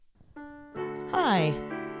Hi,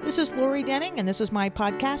 this is Lori Denning, and this is my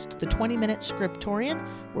podcast, The 20-Minute Scriptorian,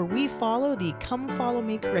 where we follow the Come Follow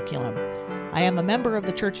Me curriculum. I am a member of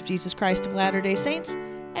the Church of Jesus Christ of Latter-day Saints,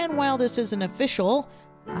 and while this isn't official,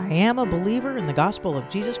 I am a believer in the gospel of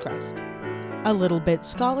Jesus Christ. A little bit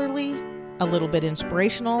scholarly, a little bit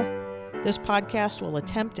inspirational, this podcast will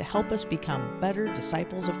attempt to help us become better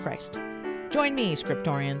disciples of Christ. Join me,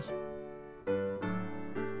 Scriptorians.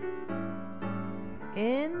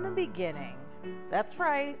 In the beginning, that's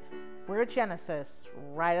right, we're at Genesis.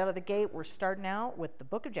 Right out of the gate, we're starting out with the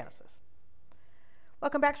book of Genesis.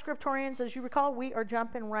 Welcome back, Scriptorians. As you recall, we are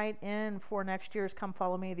jumping right in for next year's Come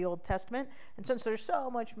Follow Me, the Old Testament. And since there's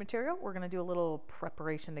so much material, we're going to do a little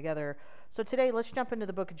preparation together. So today, let's jump into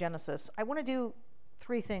the book of Genesis. I want to do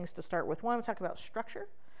three things to start with. One, we talk about structure.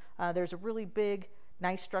 There's a really big,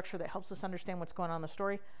 nice structure that helps us understand what's going on in the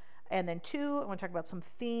story. And then two, I want to talk about some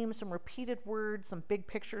themes, some repeated words, some big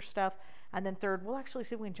picture stuff. And then third, we'll actually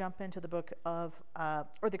see if we can jump into the book of,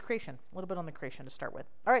 or the creation, a little bit on the creation to start with.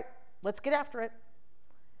 All right, let's get after it.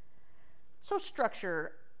 So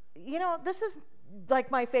structure, this is like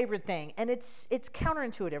my favorite thing. And it's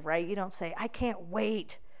counterintuitive, right? You don't say, I can't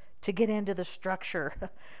wait to get into the structure.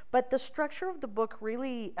 But the structure of the book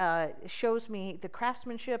really shows me the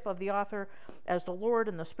craftsmanship of the author as the Lord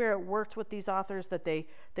and the Spirit worked with these authors, that they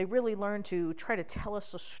really learned to try to tell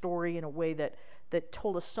us a story in a way that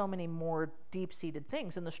told us so many more deep-seated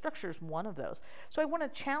things, and the structure is one of those. So I want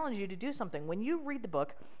to challenge you to do something. When you read the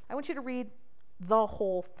book, I want you to read the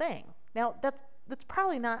whole thing. Now, that's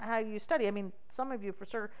probably not how you study. I mean, some of you for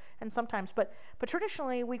sure, and sometimes, but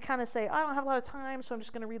traditionally we kind of say, I don't have a lot of time, so I'm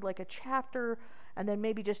just going to read like a chapter, and then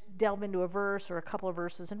maybe just delve into a verse or a couple of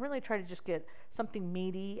verses and really try to just get something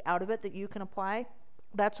meaty out of it that you can apply.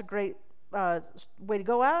 That's a great way to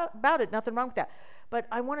go about it. Nothing wrong with that. But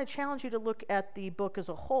I want to challenge you to look at the book as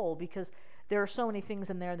a whole, because there are so many things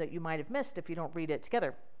in there that you might have missed if you don't read it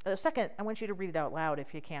together. Second, I want you to read it out loud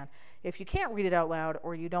if you can. If you can't read it out loud,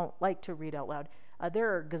 or you don't like to read out loud,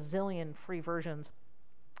 there are gazillion free versions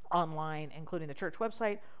online, including the church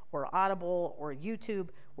website or Audible or YouTube,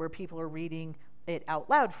 where people are reading it out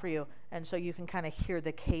loud for you, and so you can kind of hear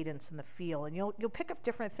the cadence and the feel, and you'll pick up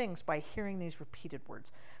different things by hearing these repeated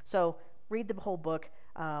words. So read the whole book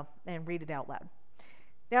and read it out loud.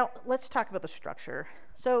 Now, let's talk about the structure.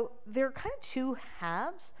 So there are kind of two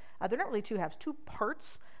halves. They're not really two halves, two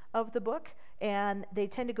parts of the book, and they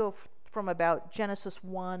tend to go from about Genesis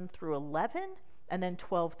 1 through 11, and then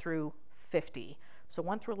 12 through 50. So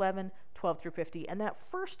 1 through 11, 12 through 50. And that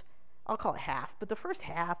first, I'll call it half, but the first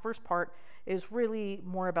part is really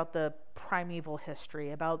more about the primeval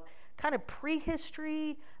history, about kind of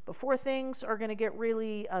prehistory, before things are going to get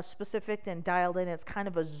really specific and dialed in. It's kind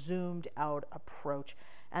of a zoomed out approach.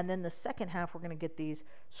 And then the second half, we're going to get these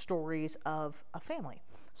stories of a family.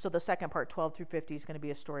 So the second part, 12 through 50, is going to be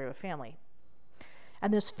a story of a family.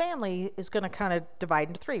 And this family is going to kind of divide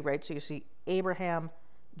into three, right? So you see Abraham,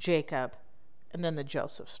 Jacob, and then the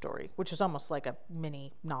Joseph story, which is almost like a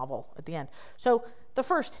mini novel at the end. So the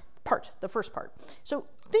first part. So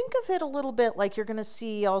think of it a little bit like you're going to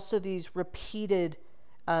see also these repeated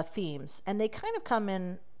themes, and they kind of come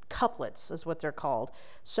in couplets is what they're called.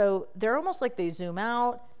 So they're almost like they zoom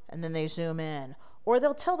out and then they zoom in, or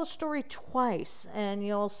they'll tell the story twice, and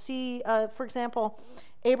you'll see, for example,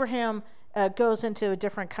 Abraham goes into a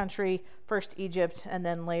different country, first Egypt and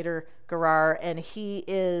then later Gerar, and he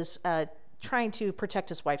is trying to protect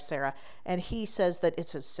his wife Sarah, and he says that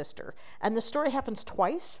it's his sister. And the story happens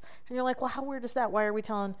twice, and you're like, well, how weird is that? Why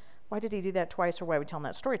did he do that twice, or why are we telling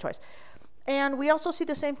that story twice? And we also see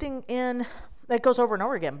the same thing that goes over and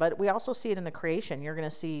over again, but we also see it in the creation. You're going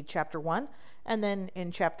to see chapter 1, and then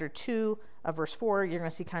in chapter 2 of verse 4, you're going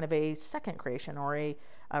to see kind of a second creation, or a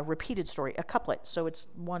repeated story, a couplet. So it's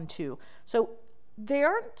 1, 2. So they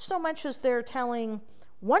aren't so much as they're telling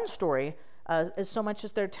one story, as so much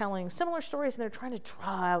as they're telling similar stories, and they're trying to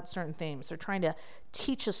draw out certain themes. They're trying to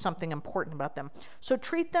teach us something important about them. So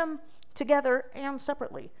treat them together and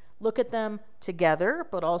separately. Look at them together,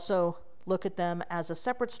 but also look at them as a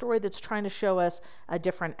separate story that's trying to show us a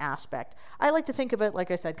different aspect. I like to think of it,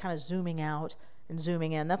 like I said, kind of zooming out and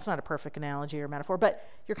zooming in. That's not a perfect analogy or metaphor, but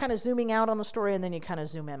you're kind of zooming out on the story, and then you kind of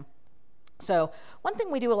zoom in. So one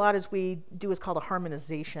thing we do a lot is called a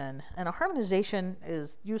harmonization, and a harmonization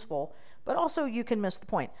is useful, but also you can miss the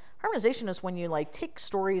point. Harmonization is when you take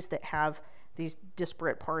stories that have these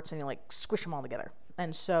disparate parts and you squish them all together.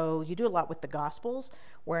 And so you do a lot with the Gospels,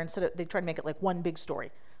 where they try to make it like one big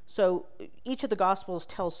story. So each of the Gospels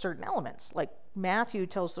tells certain elements. Like Matthew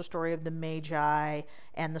tells the story of the Magi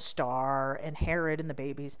and the star and Herod and the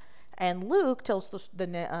babies. And Luke tells the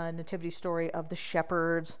nativity story of the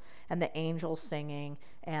shepherds and the angels singing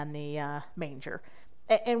and the manger.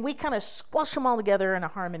 And we kind of squash them all together in a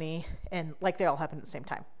harmony, and like they all happen at the same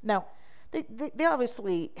time. Now, they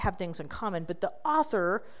obviously have things in common, but the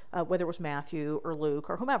author, whether it was Matthew or Luke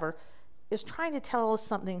or whomever, is trying to tell us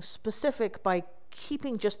something specific by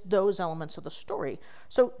keeping just those elements of the story.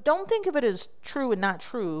 So don't think of it as true and not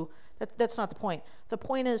true. That's not the point. The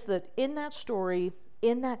point is that in that story,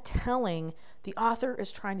 in that telling, the author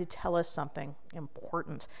is trying to tell us something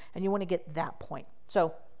important, and you want to get that point.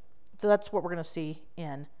 So that's what we're going to see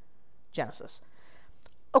in Genesis.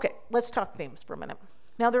 Okay, let's talk themes for a minute.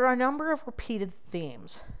 Now, there are a number of repeated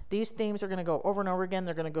themes. These themes are going to go over and over again.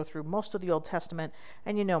 They're going to go through most of the Old Testament,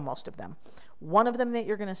 and you know most of them. One of them that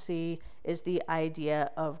you're going to see is the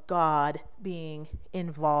idea of God being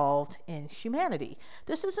involved in humanity.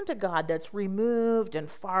 This isn't a God that's removed and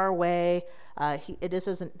far away. This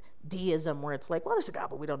isn't deism where it's like, well, there's a God,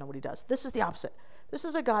 but we don't know what he does. This is the opposite. This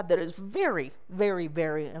is a God that is very, very,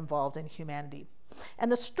 very involved in humanity.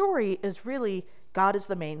 And the story is really God is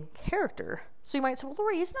the main character. So you might say, well,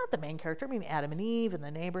 Lori, he's not the main character. I mean, Adam and Eve and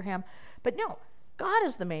then Abraham. But no, God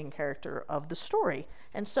is the main character of the story.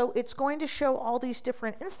 And so it's going to show all these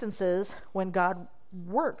different instances when God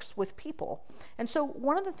works with people. And so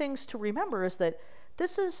one of the things to remember is that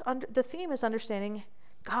the theme is understanding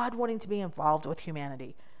God wanting to be involved with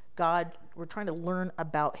humanity. God, we're trying to learn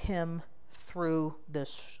about him through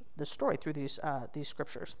this story, through these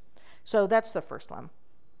scriptures. So that's the first one.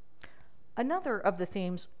 Another of the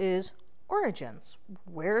themes is origins,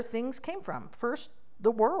 where things came from. First, the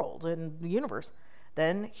world and the universe,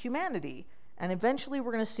 then humanity, and eventually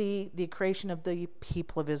we're going to see the creation of the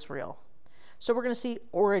people of Israel. So we're going to see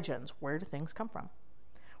origins, where do things come from?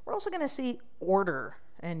 We're also going to see order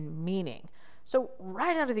and meaning. So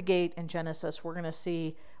right out of the gate in Genesis, we're going to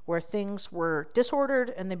see where things were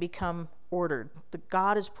disordered and they become ordered.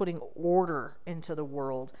 God is putting order into the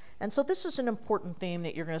world. And so this is an important theme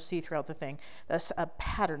that you're going to see throughout the thing. That's a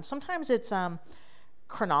pattern. Sometimes it's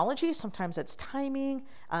chronology, sometimes it's timing,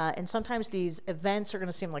 and sometimes these events are going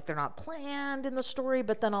to seem like they're not planned in the story,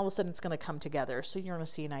 but then all of a sudden it's going to come together. So you're going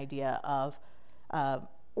to see an idea of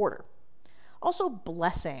order. Also,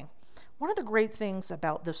 blessing. One of the great things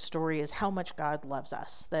about this story is how much God loves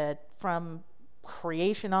us, that from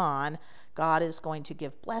creation on, God is going to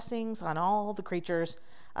give blessings on all the creatures,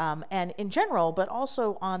 and in general, but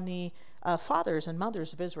also on the fathers and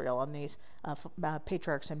mothers of Israel, on these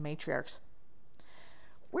patriarchs and matriarchs.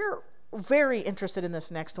 We're very interested in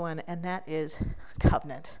this next one, and that is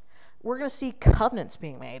covenant. We're going to see covenants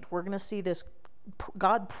being made. We're going to see this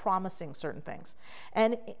God promising certain things.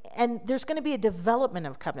 And there's going to be a development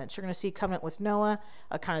of covenants. You're going to see covenant with Noah,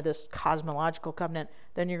 a kind of this cosmological covenant.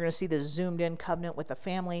 Then you're going to see this zoomed in covenant with the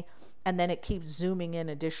family. And then it keeps zooming in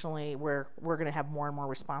additionally where we're going to have more and more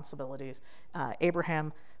responsibilities.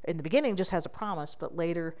 Abraham, in the beginning, just has a promise, but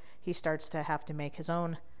later he starts to have to make his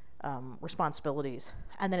own responsibilities.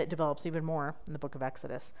 And then it develops even more in the book of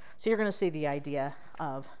Exodus. So you're going to see the idea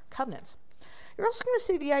of covenants. You're also going to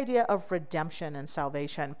see the idea of redemption and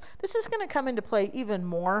salvation. This is going to come into play even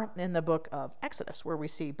more in the book of Exodus, where we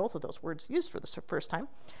see both of those words used for the first time.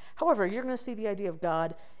 However, you're going to see the idea of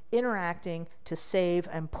God interacting to save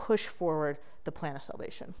and push forward the plan of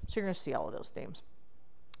salvation. So you're going to see all of those themes.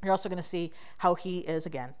 You're also going to see how he is,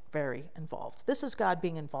 again, very involved. This is God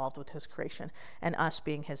being involved with his creation and us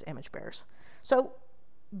being his image bearers. So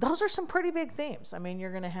those are some pretty big themes. I mean, you're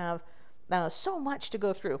going to have so much to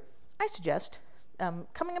go through. I suggest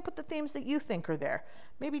coming up with the themes that you think are there,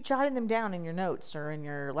 maybe jotting them down in your notes or in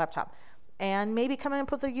your laptop, and maybe coming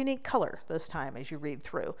up with a unique color this time as you read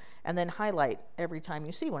through, and then highlight every time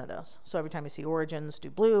you see one of those. So every time you see origins, do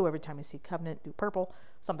blue. Every time you see covenant, do purple,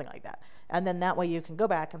 something like that. And then that way you can go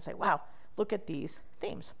back and say, wow, look at these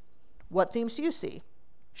themes. What themes do you see?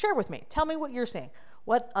 Share with me. Tell me what you're seeing.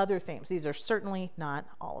 What other themes? These are certainly not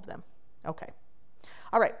all of them. Okay.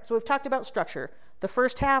 All right, so we've talked about structure. The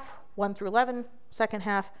first half, 1 through 11. Second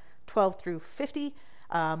half, 12 through 50.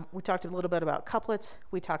 We talked a little bit about couplets.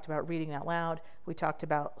 We talked about reading out loud. We talked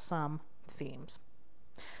about some themes.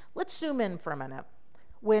 Let's zoom in for a minute.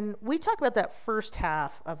 When we talk about that first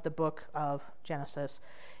half of the book of Genesis,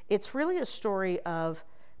 it's really a story of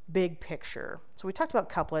big picture. So we talked about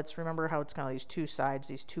couplets. Remember how it's kind of these two sides,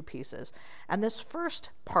 these two pieces. And this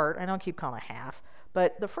first part, I don't keep calling it half,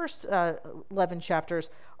 but the first 11 chapters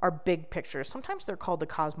are big pictures. Sometimes they're called the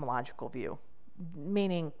cosmological view,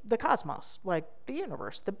 meaning the cosmos, like the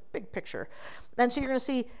universe, the big picture. And so you're going to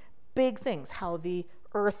see big things, how the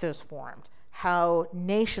earth is formed, how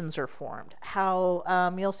nations are formed, how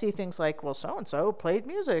you'll see things like, well, so-and-so played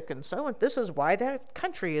music, and so this is why that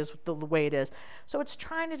country is the way it is. So it's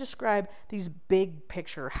trying to describe these big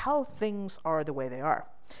picture, how things are the way they are.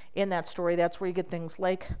 In that story, that's where you get things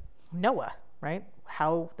like Noah, right?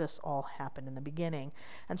 How this all happened in the beginning.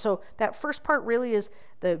 And so that first part really is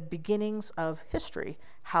the beginnings of history,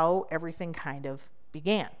 how everything kind of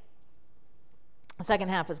began. The second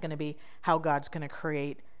half is going to be how God's going to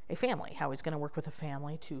create a family, how he's going to work with a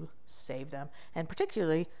family to save them, and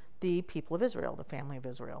particularly the people of Israel, the family of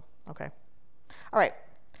Israel. Okay. All right.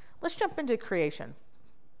 Let's jump into creation.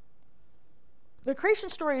 The creation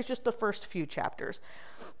story is just the first few chapters.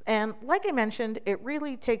 And like I mentioned, it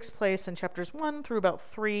really takes place in chapters 1 through about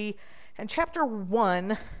 3, and chapter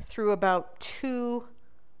 1 through about 2,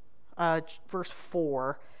 verse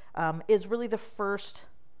 4, is really the first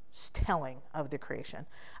telling of the creation.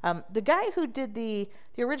 The guy who did the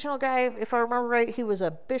original guy, if I remember right, he was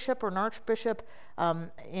a bishop or an archbishop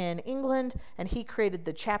in England, and he created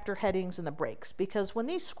the chapter headings and the breaks, because when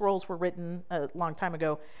these scrolls were written a long time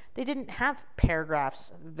ago, they didn't have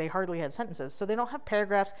paragraphs. They hardly had sentences, so they don't have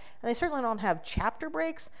paragraphs, and they certainly don't have chapter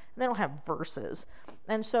breaks, and they don't have verses.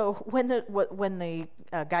 And so when the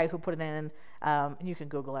guy who put it in, and you can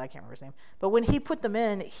Google it, I can't remember his name, but when he put them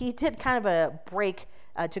in, he did kind of a break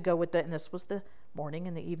to go with and this was the morning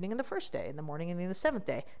and the evening and the first day, and the morning and the seventh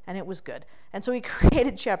day, and it was good. And so he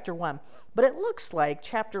created chapter 1. But it looks like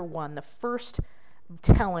chapter 1, the first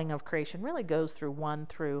telling of creation, really goes through 1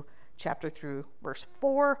 through chapter through verse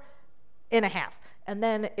 4 and a half. And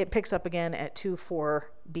then it picks up again at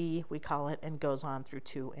 2:4b, we call it, and goes on through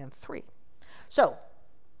 2 and 3. So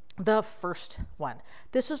the first one.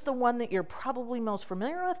 This is the one that you're probably most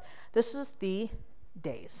familiar with. This is the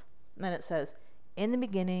days. And then it says, in the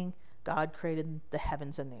beginning, God created the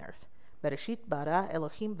heavens and the earth. Bereshit bara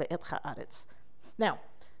Elohim ve'et ha'aretz. Now,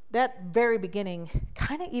 that very beginning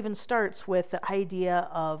kind of even starts with the idea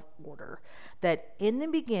of order. That in the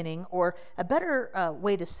beginning, or a better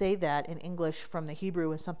way to say that in English from the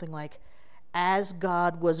Hebrew is something like, as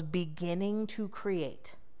God was beginning to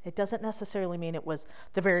create. It doesn't necessarily mean it was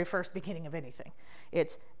the very first beginning of anything.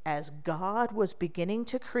 It's as God was beginning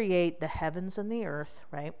to create the heavens and the earth,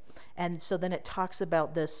 right? And so then it talks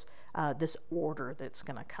about this order that's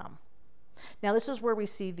going to come. Now, this is where we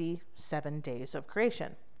see the 7 days of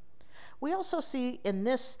creation. We also see in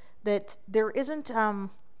this that there isn't a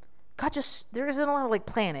lot of like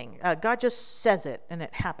planning. God just says it and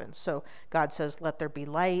it happens. So God says, let there be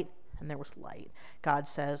light, and there was light. God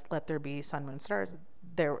says, let there be sun, moon, stars.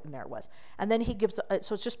 There it was. And then he gives, so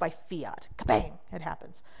it's just by fiat. Kabang, it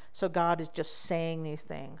happens. So God is just saying these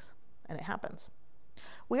things, and it happens.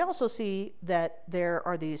 We also see that there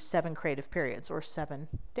are these 7 creative periods, or 7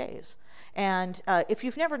 days. And if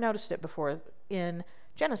you've never noticed it before, in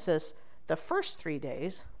Genesis, the first 3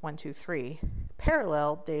 days, 1, 2, 3,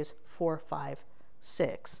 parallel days 4, 5,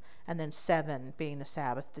 6, and then 7 being the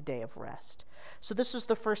Sabbath, the day of rest. So this is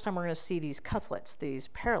the first time we're going to see these couplets, these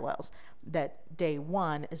parallels, that day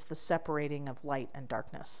 1 is the separating of light and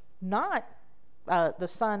darkness. Not the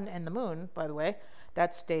sun and the moon, by the way.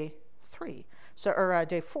 That's day 3, or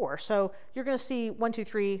day 4. So you're going to see 1, 2,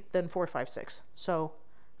 3, then 4, 5, 6. So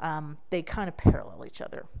they kind of parallel each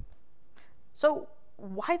other. So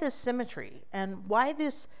why this symmetry, and why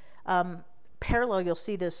this parallel? You'll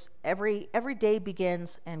see this every day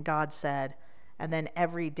begins and God said, and then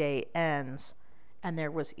every day ends and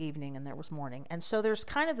there was evening and there was morning. And so there's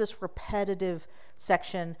kind of this repetitive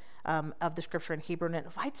section of the scripture in Hebrew, and it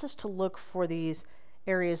invites us to look for these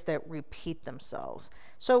areas that repeat themselves.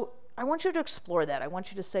 So I want you to explore that. I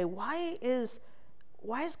want you to say, why is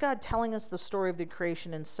God telling us the story of the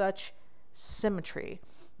creation in such symmetry,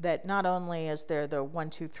 that not only is there the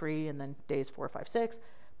 1, 2, 3 and then days 4, 5, 6,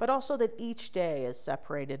 but also that each day is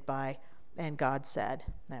separated by, and God said.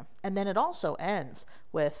 And then it also ends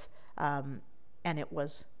with, and it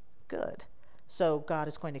was good. So God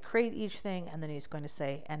is going to create each thing, and then he's going to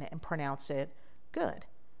say, and pronounce it good.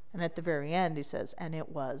 And at the very end, he says, and it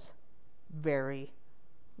was very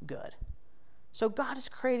good. So God is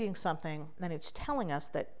creating something, and it's telling us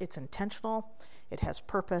that it's intentional, it has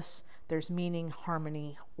purpose, there's meaning,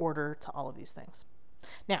 harmony, order to all of these things.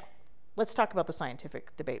 Now, let's talk about the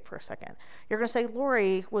scientific debate for a second. You're going to say,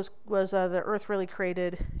 Lori, was the earth really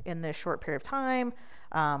created in this short period of time?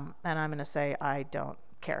 And I'm going to say, I don't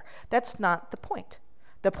care. That's not the point.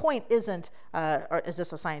 The point isn't, is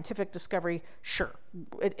this a scientific discovery? Sure,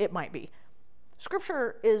 it might be.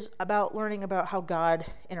 Scripture is about learning about how God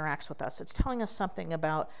interacts with us. It's telling us something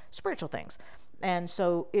about spiritual things. And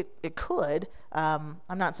so it could, I'm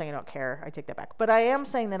not saying I don't care, I take that back, but I am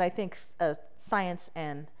saying that I think science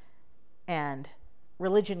and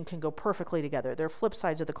religion can go perfectly together. They're flip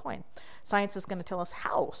sides of the coin. Science is going to tell us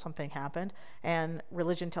how something happened, and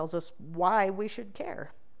religion tells us why we should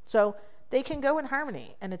care. So they can go in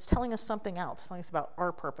harmony, and it's telling us something else, telling us about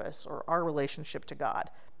our purpose or our relationship to God.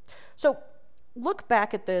 So look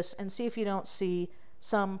back at this and see if you don't see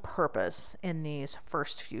some purpose in these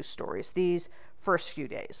first few stories, these first few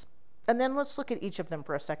days. And then let's look at each of them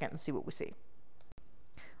for a second and see what we see.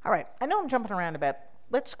 All right, I know I'm jumping around a bit.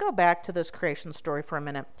 Let's go back to this creation story for a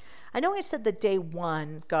minute. I know I said that day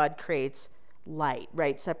 1, God creates light,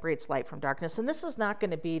 right? Separates light from darkness. And this is not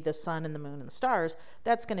going to be the sun and the moon and the stars.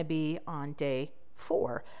 That's going to be on day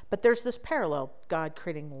 4. But there's this parallel, God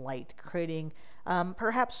creating light, creating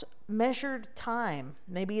perhaps measured time.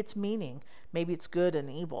 Maybe it's meaning. Maybe it's good and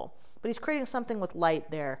evil. But he's creating something with light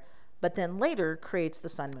there, but then later creates the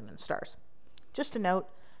sun, moon, and stars. Just a note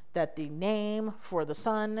that the name for the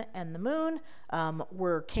sun and the moon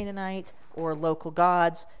were Canaanite or local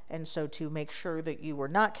gods. And so to make sure that you were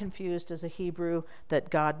not confused as a Hebrew, that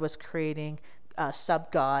God was creating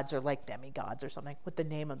sub-gods or like demigods or something with the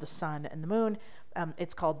name of the sun and the moon,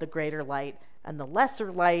 it's called the greater light and the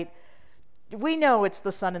lesser light. We know it's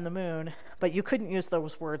the sun and the moon, but you couldn't use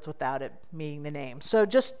those words without it meaning the name. So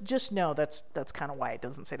just know that's kind of why it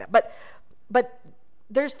doesn't say that. But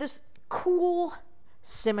there's this cool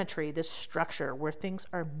symmetry, this structure where things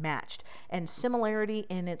are matched and similarity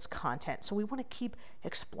in its content. So we want to keep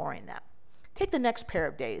exploring that. Take the next pair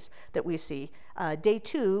of days that we see. Day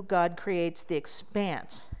 2, God creates the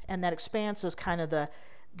expanse, and that expanse is kind of the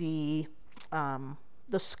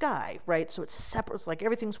sky, right? So it's separate. It's like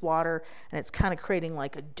everything's water, and it's kind of creating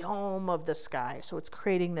like a dome of the sky. So it's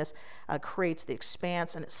creating this, creates the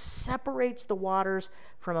expanse, and it separates the waters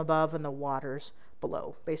from above and the waters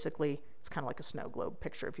below. Basically, it's kind of like a snow globe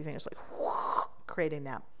picture. If you think it's like whoosh, creating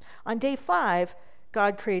that. On day 5,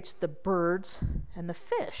 God creates the birds and the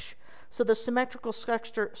fish. So the symmetrical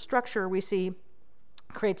structure we see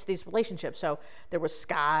creates these relationships. So there was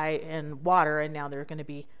sky and water, and now there are going to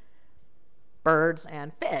be birds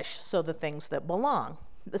and fish, so the things that belong.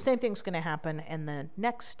 The same thing's going to happen in the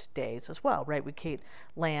next days as well, right? We create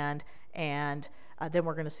land, and then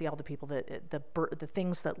we're going to see all the people the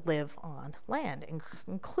things that live on land,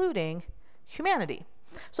 including humanity.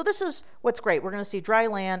 So this is what's great. We're going to see dry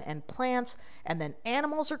land and plants, and then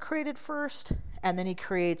animals are created first, and then he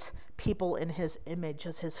creates people in his image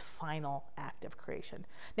as his final act of creation.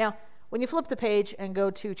 Now, when you flip the page and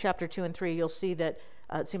go to chapter 2 and 3, you'll see that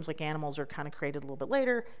it seems like animals are kind of created a little bit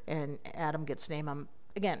later, and Adam gets named.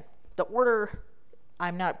 Again, the order,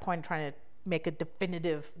 I'm not trying to make a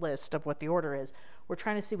definitive list of what the order is. We're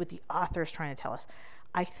trying to see what the author is trying to tell us.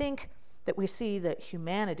 I think that we see that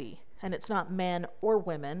humanity, and it's not men or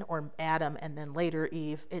women or Adam and then later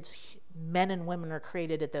Eve, it's men and women are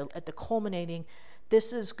created at the culminating,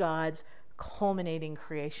 this is God's culminating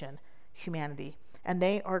creation, humanity. And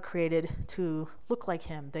they are created to look like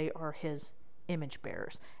him. They are his image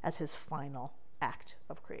bearers as his final act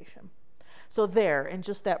of creation. So there, in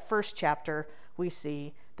just that first chapter, we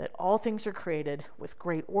see that all things are created with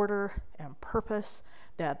great order and purpose,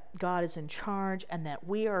 that God is in charge, and that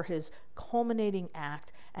we are his culminating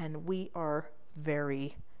act, and we are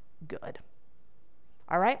very good.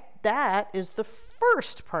 All right, that is the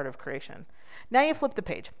first part of creation. Now you flip the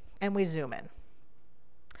page, and we zoom in.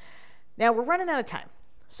 Now we're running out of time,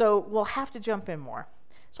 so we'll have to jump in more.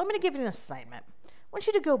 So I'm going to give you an assignment. I want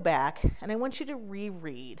you to go back, and I want you to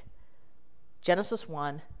reread Genesis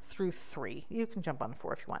 1 through 3. You can jump on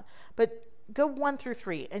 4 if you want. But go 1 through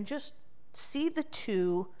 3 and just see the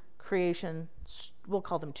two creation, we'll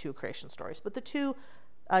call them two creation stories, but the two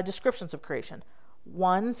descriptions of creation.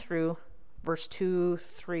 1 through verse 2,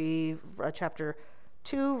 3, chapter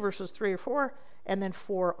 2, verses 3 or 4, and then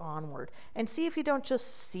 4 onward. And see if you don't just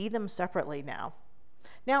see them separately now.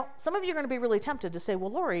 Now, some of you are going to be really tempted to say,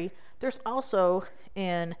 well, Lori, there's also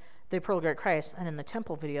in the Pearl of Great Christ and in the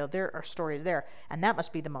temple video, there are stories there, and that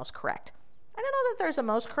must be the most correct. I don't know that there's a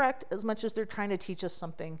most correct as much as they're trying to teach us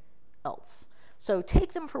something else. So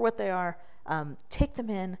take them for what they are, take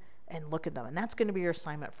them in and look at them. And that's going to be your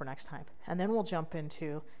assignment for next time. And then we'll jump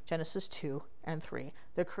into Genesis 2 and 3,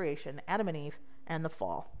 the creation, Adam and Eve, and the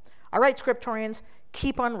fall. All right, Scriptorians,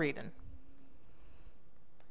 keep on reading.